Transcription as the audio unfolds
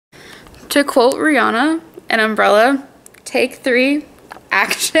To quote Rihanna, an umbrella, take 3,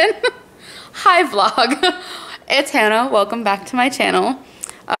 action. Hi vlog, it's Hannah, welcome back to my channel.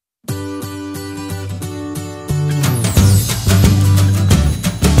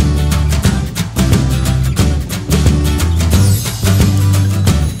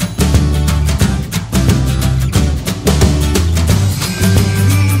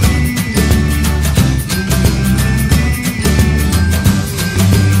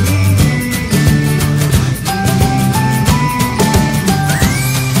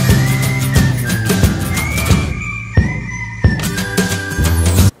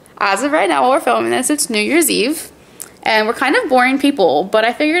 As of right now, while we're filming this, it's New Year's Eve, and we're kind of boring people, but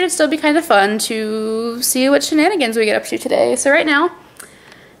I figured it'd still be kind of fun to see what shenanigans we get up to today. So right now,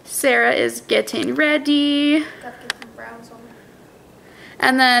 Sarah is getting ready. Gotta get some brows on.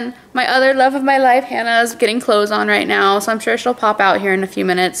 And then my other love of my life, Hannah, is getting clothes on right now, so I'm sure she'll pop out here in a few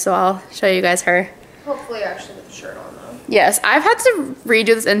minutes, so I'll show you guys her. Hopefully actually with the shirt on though. Yes, I've had to redo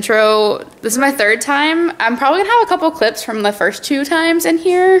this intro. This is my 3rd time. I'm probably gonna have a couple clips from the first 2 times in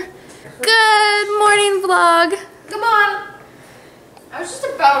here. Good morning, vlog. Come on. I was just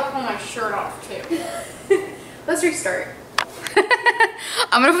about to pull my shirt off too. Let's restart.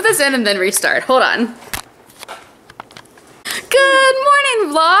 I'm gonna put this in and then restart. Hold on. Good morning,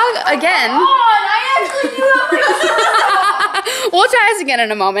 vlog. Again. Come on, I actually do have my shirt off. We'll try this again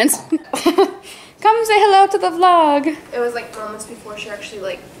in a moment. Come say hello to the vlog. It was like moments before she actually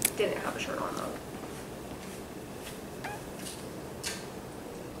like didn't have a shirt on though.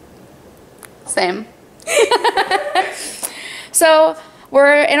 Same. So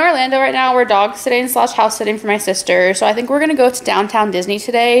we're in Orlando right now. We're dog sitting / house sitting for my sister. So I think we're gonna go to downtown Disney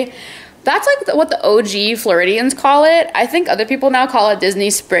today. That's like what the OG Floridians call it. I think other people now call it Disney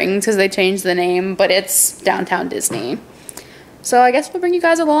Springs because they changed the name, but it's downtown Disney. So I guess we'll bring you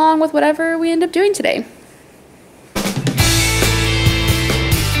guys along with whatever we end up doing today.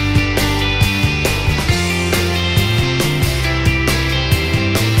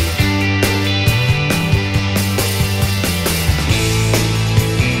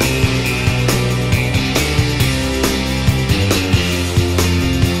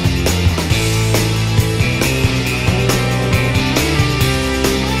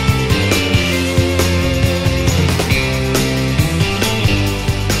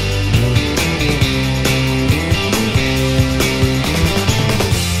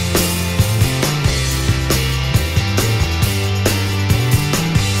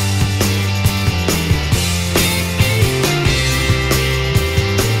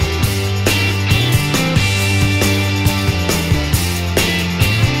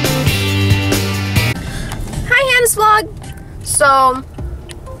 Vlog. So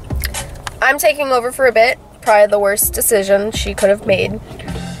I'm taking over for a bit. Probably the worst decision she could have made.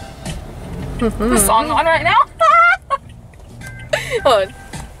 The song on right now? Hold on.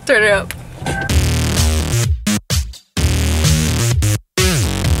 Turn it up.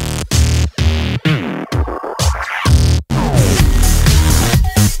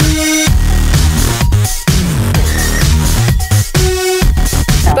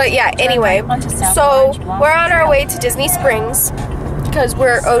 But yeah, anyway, so we're on our way to Disney Springs because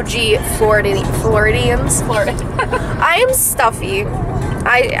we're OG Floridians. I am stuffy.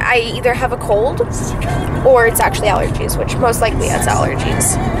 I either have a cold or it's actually allergies, which most likely it's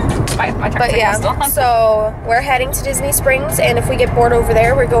allergies. But yeah, so we're heading to Disney Springs, and if we get bored over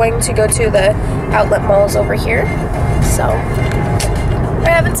there, we're going to go to the outlet malls over here. So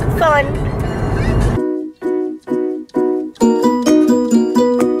we're having some fun.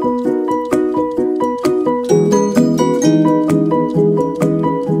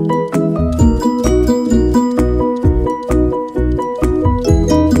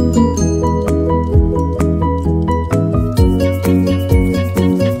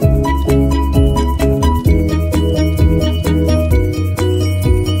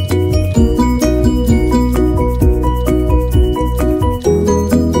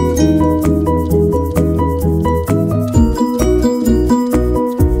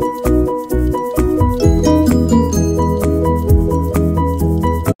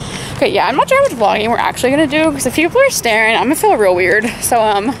 Okay, yeah, I'm not sure how much vlogging we're actually gonna do because if people are staring, I'm gonna feel real weird. So,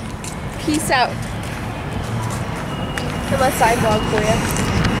 Peace out. Unless I vlog for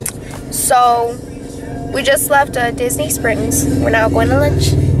you. So, we just left Disney Springs. We're now going to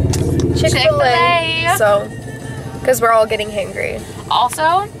lunch. Chick-fil-A. So, because we're all getting hangry.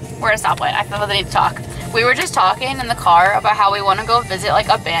 Also, we're at a stoplight. I feel like I need to talk. We were just talking in the car about how we want to go visit like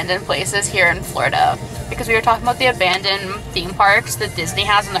abandoned places here in Florida. Because we were talking about the abandoned theme parks that Disney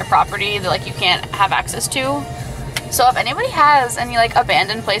has on their property that like you can't have access to. So if anybody has any like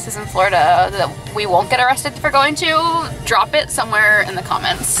abandoned places in Florida that we won't get arrested for going to, drop it somewhere in the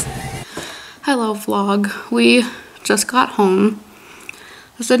comments. Hello vlog. We just got home.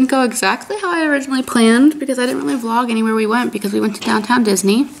 This didn't go exactly how I originally planned because I didn't really vlog anywhere we went because we went to downtown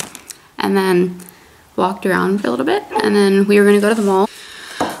Disney and then walked around for a little bit, and then we were gonna go to the mall.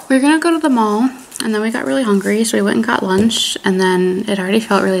 And then we got really hungry, so we went and got lunch, and then it already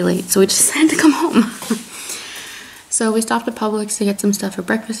felt really late, so we just decided to come home. So we stopped at Publix to get some stuff for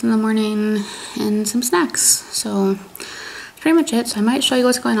breakfast in the morning and some snacks. So that's pretty much it. So I might show you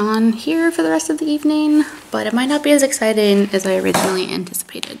what's going on here for the rest of the evening, but it might not be as exciting as I originally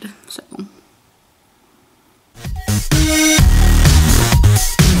anticipated. So.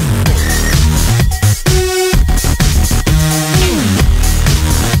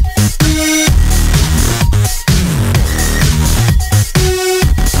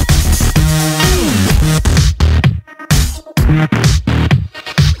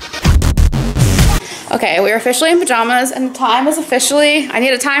 Okay, we are officially in pajamas and the time is officially, I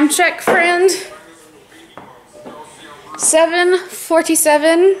need a time check, friend.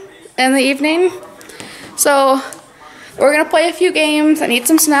 7:47 in the evening. So we're gonna play a few games. I need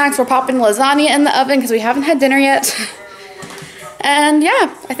some snacks. We're popping lasagna in the oven because we haven't had dinner yet. And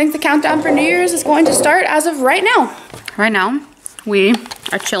yeah, I think the countdown for New Year's is going to start as of right now. Right now, we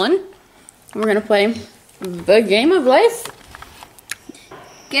are chilling. We're gonna play the game of life.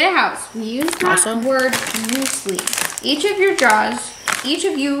 Get a house. We use that word loosely. Each of you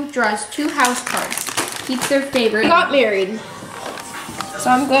draws 2 house cards. Keep their favorite. I got married, so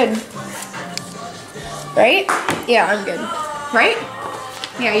I'm good. Right? Yeah, I'm good. Right?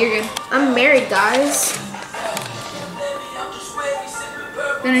 Yeah, you're good. I'm married, guys.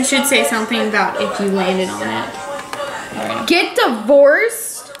 Then it should say something about if you landed on it. Right. Get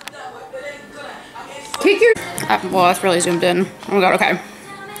divorced? Kick your... Well, that's really zoomed in. Oh my god, okay.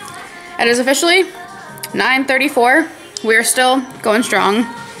 It is officially 9:34. We're still going strong.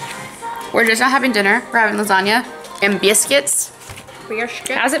 We're just not having dinner. We're having lasagna and biscuits.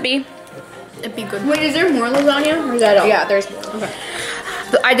 As it be. It'd be good. Wait, is there more lasagna? Or is that all? Yeah, there's more. Okay.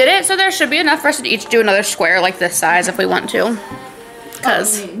 I did it so there should be enough for us to each do another square like this size if we want to.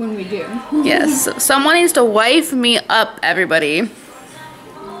 Because when we do. Yes. Someone needs to wife me up, everybody.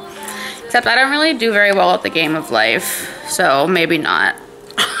 Except I don't really do very well at the game of life. So maybe not.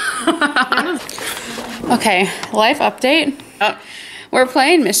 Okay, life update. We're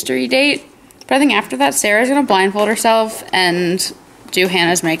playing mystery date, but I think after that Sarah's gonna blindfold herself and do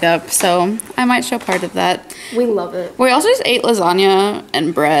Hannah's makeup, so I might show part of that. We love it. We also just ate lasagna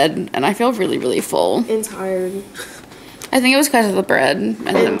and bread, and I feel really, really full. And tired. I think it was because of the bread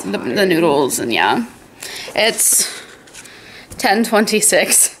and the noodles, and yeah. It's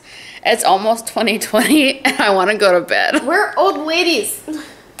 10:26. It's almost 2020, and I want to go to bed. We're old ladies.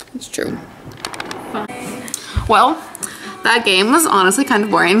 It's true. Well, that game was honestly kind of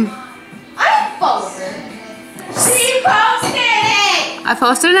boring. I posted. She posted it! I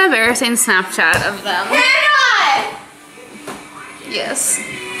posted an embarrassing Snapchat of them. Hannah! Yes.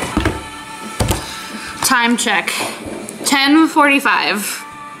 Time check. 10:45.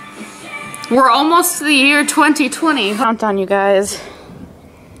 We're almost to the year 2020. Countdown, you guys.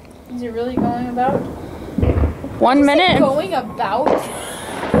 Is it really going about? 1 minute. Going about?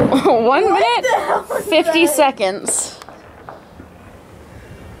 1 minute, 50 seconds.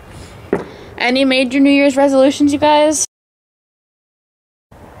 Any major New Year's resolutions, you guys?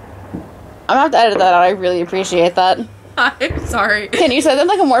 I'm gonna have to edit that out. I really appreciate that. I'm sorry. Can you say that in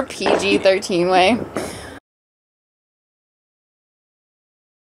like a more PG-13 way?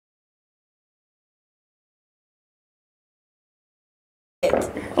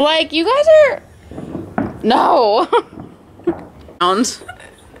 Like, you guys are... No.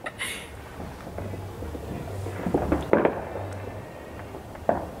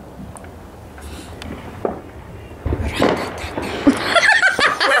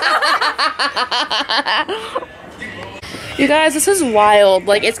 You guys, this is wild.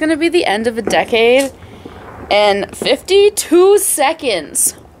 Like, it's gonna be the end of a decade in 52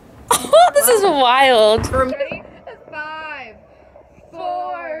 seconds. Oh, this is wild. 5,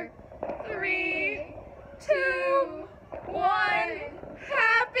 4, 3, 2, 1.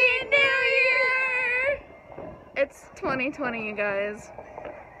 Happy New Year! It's 2020, you guys.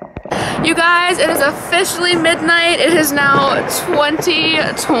 You guys, it is officially midnight. It is now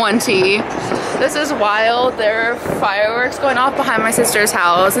 2020. This is wild. There are fireworks going off behind my sister's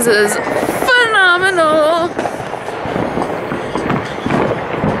house. This is phenomenal.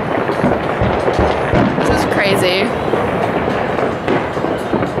 This is crazy.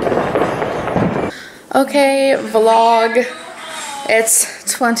 Okay, vlog. It's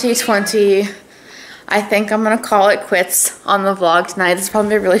 2020. I think I'm gonna call it quits on the vlog tonight. This is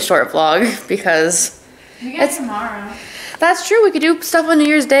probably a really short vlog because it's tomorrow. That's true. We could do stuff on New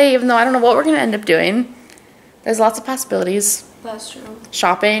Year's Day, even though I don't know what we're gonna end up doing. There's lots of possibilities. That's true.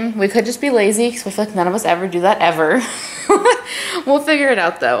 Shopping. We could just be lazy because I feel like none of us ever do that ever. We'll figure it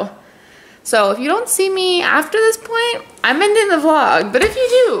out though. So if you don't see me after this point, I'm ending the vlog. But if you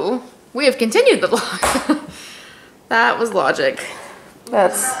do, we have continued the vlog. That was logic.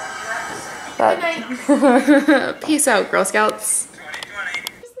 That's that. Peace out, Girl Scouts.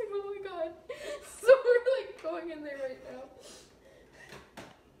 Just like, oh my god. So we're like going in there right now.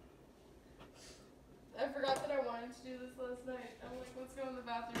 I forgot that I wanted to do this last night. I'm like, let's go in the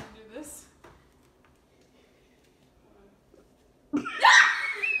bathroom.